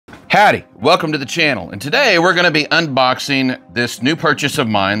Howdy, welcome to the channel. And today we're gonna be unboxing this new purchase of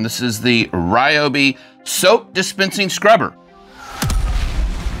mine. This is the Ryobi soap dispensing scrubber.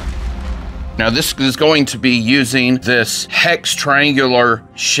 Now this is going to be using this hex triangular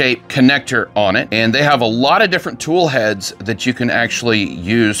shape connector on it. And they have a lot of different tool heads that you can actually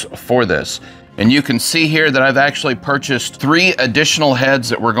use for this. And you can see here that I've actually purchased 3 additional heads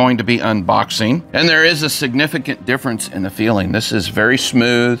that we're going to be unboxing. And there is a significant difference in the feeling. This is very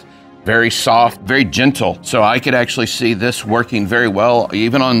smooth, very soft, very gentle. So I could actually see this working very well,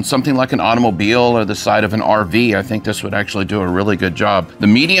 even on something like an automobile or the side of an RV. I think this would actually do a really good job. The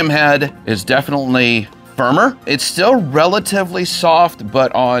medium head is definitely firmer. It's still relatively soft,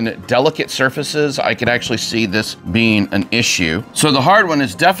 but on delicate surfaces, I could actually see this being an issue. So the hard one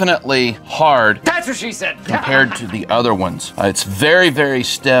is definitely hard. That's what she said. Compared to the other ones. It's very, very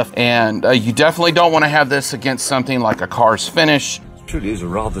stiff, and you definitely don't want to have this against something like a car's finish. Truly is a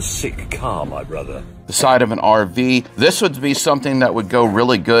rather sick car, my brother. The side of an RV. This would be something that would go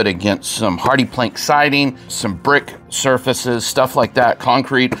really good against some hardy plank siding, some brick surfaces, stuff like that,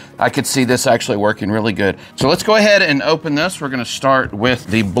 concrete. I could see this actually working really good. So let's go ahead and open this. We're gonna start with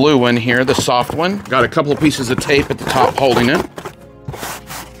the blue one here, the soft one. Got a couple of pieces of tape at the top holding it.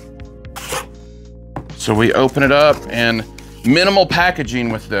 So we open it up, and minimal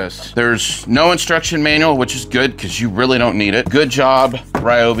packaging with this. There's no instruction manual, which is good because you really don't need it. Good job,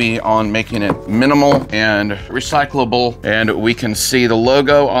 Ryobi, on making it minimal and recyclable. And we can see the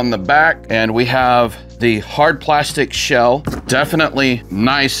logo on the back, and we have the hard plastic shell. Definitely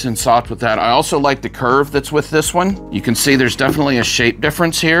nice and soft with that. I also like the curve that's with this one. You can see there's definitely a shape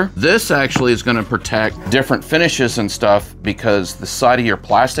difference here. This actually is gonna protect different finishes and stuff because the side of your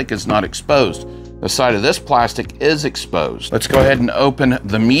plastic is not exposed. The side of this plastic is exposed. Let's go ahead and open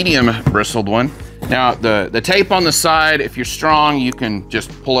the medium bristled one. Now, the tape on the side, if you're strong, you can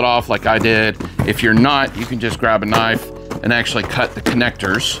just pull it off like I did. If you're not, you can just grab a knife and actually cut the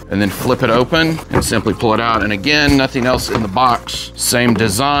connectors and then flip it open and simply pull it out. And again, nothing else in the box. Same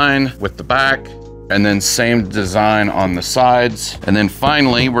design with the back, and then same design on the sides. And then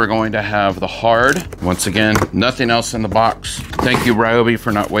finally, we're going to have the hard. Once again, nothing else in the box. Thank you, Ryobi,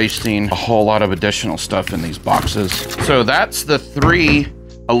 for not wasting a whole lot of additional stuff in these boxes. So that's the 3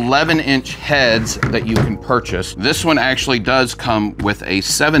 11-inch heads that you can purchase. This one actually does come with a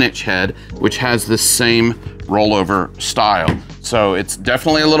 7-inch head, which has the same rollover style. So it's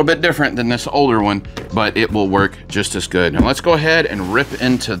definitely a little bit different than this older one, but it will work just as good. Now let's go ahead and rip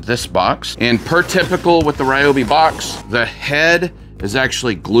into this box. And per typical with the Ryobi box, the head is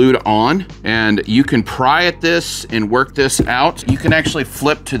actually glued on, and you can pry at this and work this out. You can actually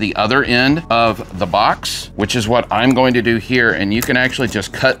flip to the other end of the box, which is what I'm going to do here. And you can actually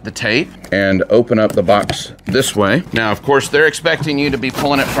just cut the tape and open up the box this way. Now, of course, they're expecting you to be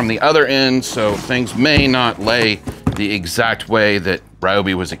pulling it from the other end, so things may not lay the exact way that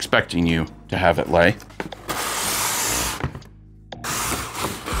Ryobi was expecting you to have it lay.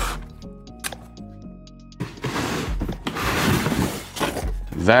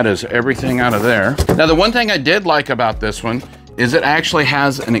 That is everything out of there. Now, the one thing I did like about this one is it actually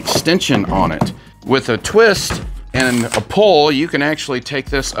has an extension on it. With a twist and a pull, you can actually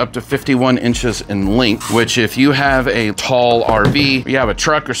take this up to 51 inches in length, which if you have a tall RV, you have a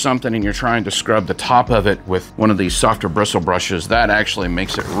truck or something and you're trying to scrub the top of it with one of these softer bristle brushes, that actually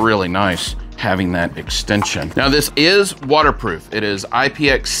makes it really nice having that extension. Now this is waterproof. It is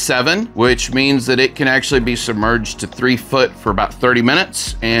IPX7, which means that it can actually be submerged to 3 foot for about 30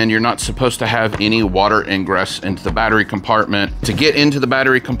 minutes, and you're not supposed to have any water ingress into the battery compartment. To get into the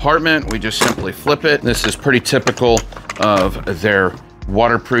battery compartment, we just simply flip it. This is pretty typical of their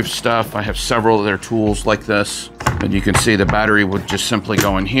waterproof stuff. I have several of their tools like this. And you can see the battery would just simply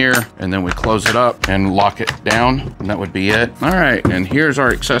go in here, and then we close it up and lock it down, and that would be it. All right, and here's our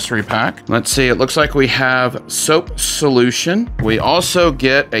accessory pack. Let's see, it looks like we have soap solution. We also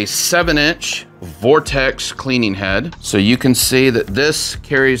get a 7-inch vortex cleaning head. So you can see that this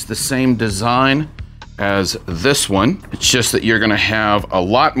carries the same design as this one. It's just that you're gonna have a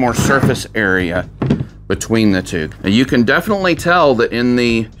lot more surface area between the two. Now you can definitely tell that in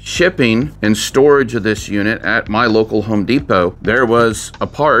the shipping and storage of this unit at my local Home Depot, there was a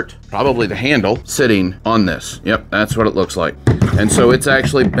part, probably the handle, sitting on this. Yep, that's what it looks like. And so it's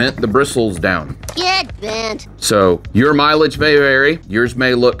actually bent the bristles down. Get bent. So your mileage may vary. Yours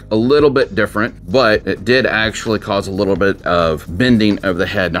may look a little bit different, but it did actually cause a little bit of bending of the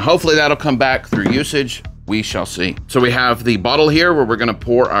head. Now hopefully that'll come back through usage. We shall see. So we have the bottle here where we're gonna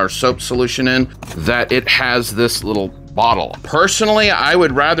pour our soap solution in. That it has this little bottle. Personally, I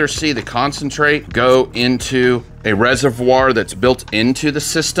would rather see the concentrate go into a reservoir that's built into the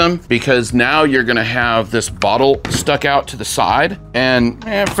system, because now you're gonna have this bottle stuck out to the side, and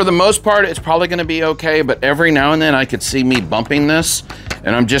for the most part, it's probably gonna be okay, but every now and then I could see me bumping this,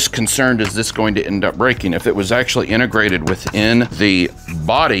 and I'm just concerned, is this going to end up breaking? If it was actually integrated within the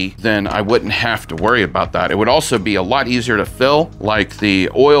body, then I wouldn't have to worry about that. It would also be a lot easier to fill, like the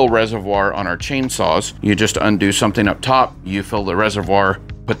oil reservoir on our chainsaws. You just undo something up top, you fill the reservoir,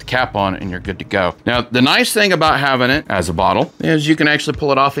 put the cap on, and you're good to go. Now, the nice thing about having it as a bottle is you can actually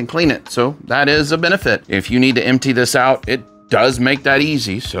pull it off and clean it. So that is a benefit. If you need to empty this out, it does make that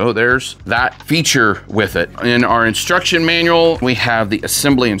easy. So there's that feature with it. In our instruction manual, we have the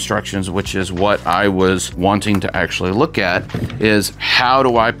assembly instructions, which is what I was wanting to actually look at, is how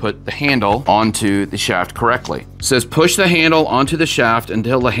do I put the handle onto the shaft correctly? It says push the handle onto the shaft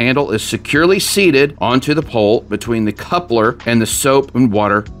until the handle is securely seated onto the pole between the coupler and the soap and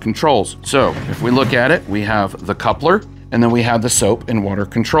water controls. So if we look at it, we have the coupler and then we have the soap and water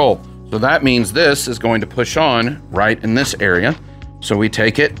control. So that means this is going to push on right in this area. So we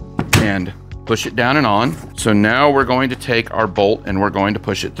take it and push it down and on. So now we're going to take our bolt and we're going to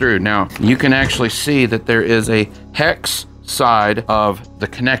push it through. Now you can actually see that there is a hex side of the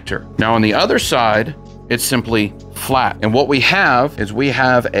connector. Now on the other side, it's simply flat. And what we have is we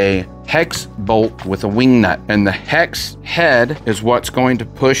have a hex bolt with a wing nut, and the hex head is what's going to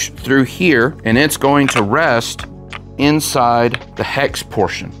push through here, and it's going to rest inside the hex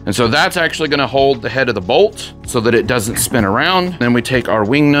portion. And so that's actually going to hold the head of the bolt so that it doesn't spin around. Then we take our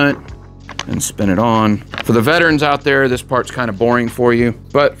wing nut and spin it on. For the veterans out there, this part's kind of boring for you,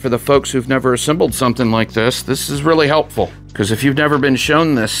 but for the folks who've never assembled something like this is really helpful, because if you've never been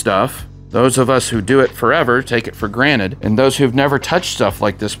shown this stuff, those of us who do it forever take it for granted, and those who've never touched stuff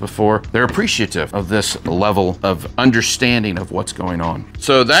like this before, they're appreciative of this level of understanding of what's going on.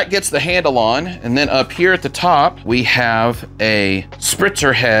 So that gets the handle on, and then up here at the top, we have a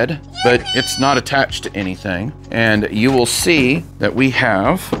spritzer head, but it's not attached to anything. And you will see that we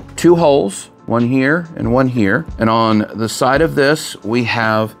have two holes, one here and one here. And on the side of this, we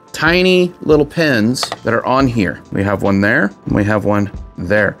have tiny little pins that are on here. We have one there, and we have one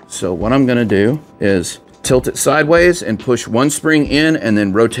there. So what I'm gonna do is tilt it sideways and push one spring in and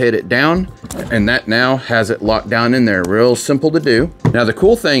then rotate it down. And that now has it locked down in there. Real simple to do. Now the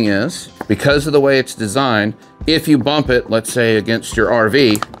cool thing is, because of the way it's designed, if you bump it, let's say against your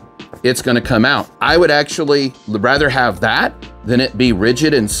RV, it's gonna come out. I would actually rather have that than it be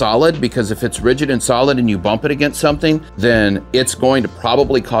rigid and solid, because if it's rigid and solid and you bump it against something, then it's going to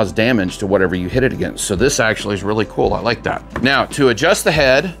probably cause damage to whatever you hit it against. So this actually is really cool. I like that. Now, to adjust the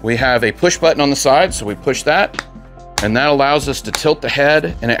head, we have a push button on the side. So we push that, and that allows us to tilt the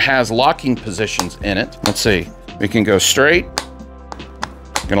head, and it has locking positions in it. Let's see, we can go straight.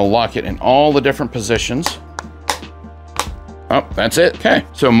 I'm gonna lock it in all the different positions. Oh, that's it. Okay,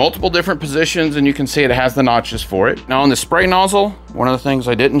 so multiple different positions, and you can see it has the notches for it. Now on the spray nozzle, one of the things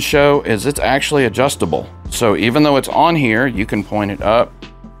I didn't show is it's actually adjustable. So even though it's on here, you can point it up,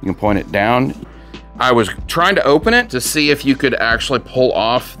 you can point it down. I was trying to open it to see if you could actually pull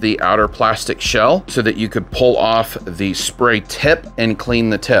off the outer plastic shell so that you could pull off the spray tip and clean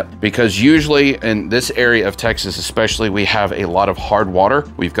the tip. Because usually in this area of Texas especially, we have a lot of hard water.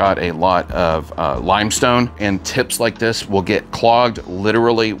 We've got a lot of limestone, and tips like this will get clogged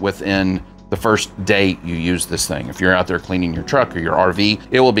literally within the first day you use this thing. If you're out there cleaning your truck or your RV,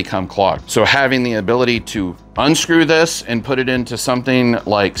 it will become clogged. So having the ability to unscrew this and put it into something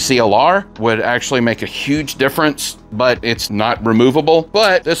like CLR would actually make a huge difference, but it's not removable.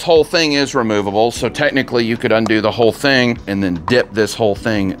 But this whole thing is removable. So technically you could undo the whole thing and then dip this whole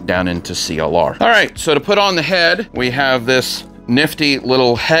thing down into CLR. All right, so to put on the head, we have this nifty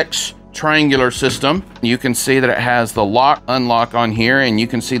little hex triangular system. You can see that it has the lock unlock on here, and you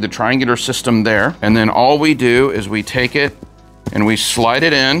can see the triangular system there. And then all we do is we take it and we slide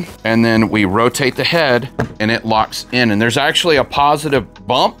it in, and then we rotate the head and it locks in. And there's actually a positive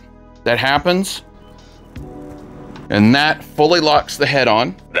bump that happens, and that fully locks the head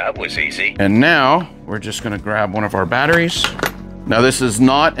on. That was easy. And now we're just gonna grab one of our batteries. Now this is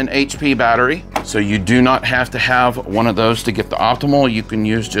not an HP battery, so you do not have to have one of those to get the optimal. You can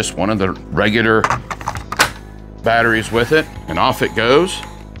use just one of the regular batteries with it, and off it goes.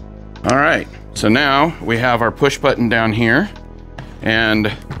 All right, so now we have our push button down here,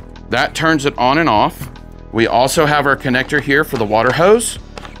 and that turns it on and off. We also have our connector here for the water hose.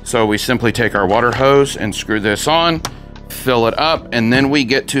 So we simply take our water hose and screw this on, fill it up, and then we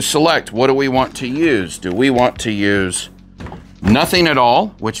get to select what do we want to use. Do we want to use nothing at all,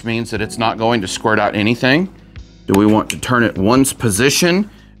 which means that it's not going to squirt out anything? Do we want to turn it one position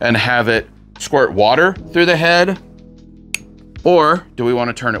and have it squirt water through the head? Or do we want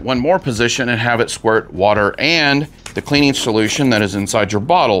to turn it one more position and have it squirt water and the cleaning solution that is inside your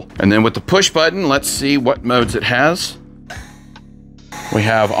bottle? And then with the push button, let's see what modes it has. We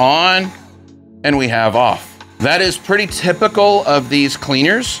have on and we have off. That is pretty typical of these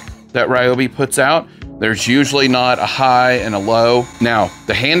cleaners that Ryobi puts out. There's usually not a high and a low. Now,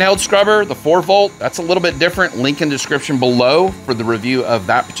 the handheld scrubber, the 4-volt, that's a little bit different. Link in description below for the review of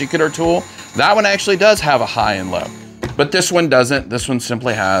that particular tool. That one actually does have a high and low, but this one doesn't. This one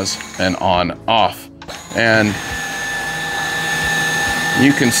simply has an on-off. And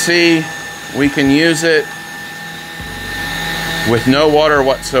you can see we can use it with no water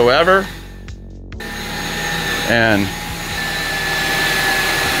whatsoever. And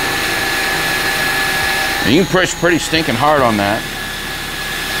you can push pretty stinking hard on that,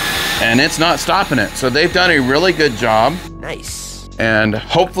 and it's not stopping it. So they've done a really good job. Nice. And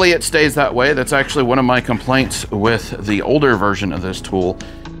hopefully it stays that way. That's actually one of my complaints with the older version of this tool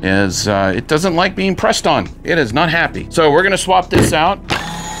is it doesn't like being pressed on. It is not happy. So we're gonna swap this out.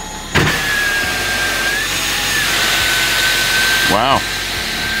 Wow.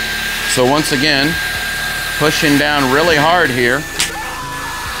 So once again, pushing down really hard here.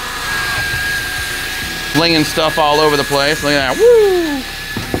 Flinging stuff all over the place. Look at that. Woo!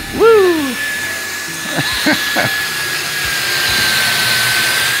 Woo!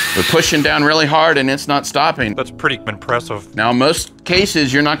 We're pushing down really hard and it's not stopping. That's pretty impressive. Now, in most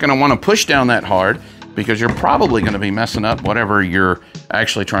cases, you're not going to want to push down that hard because you're probably going to be messing up whatever you're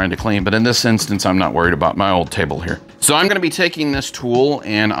actually trying to clean. But in this instance, I'm not worried about my old table here. So I'm going to be taking this tool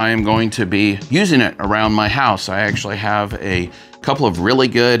and I am going to be using it around my house. I actually have a couple of really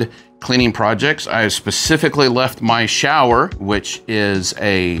good cleaning projects. I specifically left my shower, which is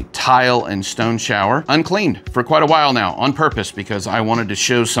a tile and stone shower, uncleaned for quite a while now on purpose because I wanted to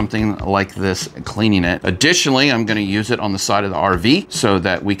show something like this cleaning it. Additionally, I'm going to use it on the side of the RV so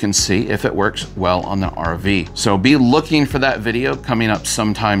that we can see if it works well on the RV. So be looking for that video coming up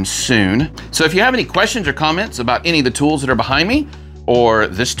sometime soon. So if you have any questions or comments about any of the tools that are behind me, or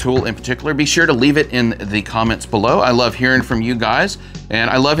this tool in particular, be sure to leave it in the comments below. I love hearing from you guys and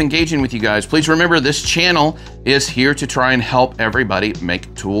I love engaging with you guys. Please remember this channel is here to try and help everybody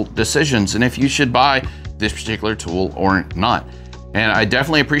make tool decisions and if you should buy this particular tool or not. And I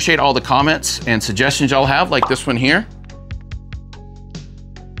definitely appreciate all the comments and suggestions y'all have, like this one here.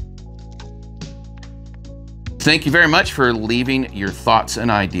 Thank you very much for leaving your thoughts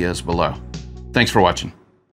and ideas below. Thanks for watching.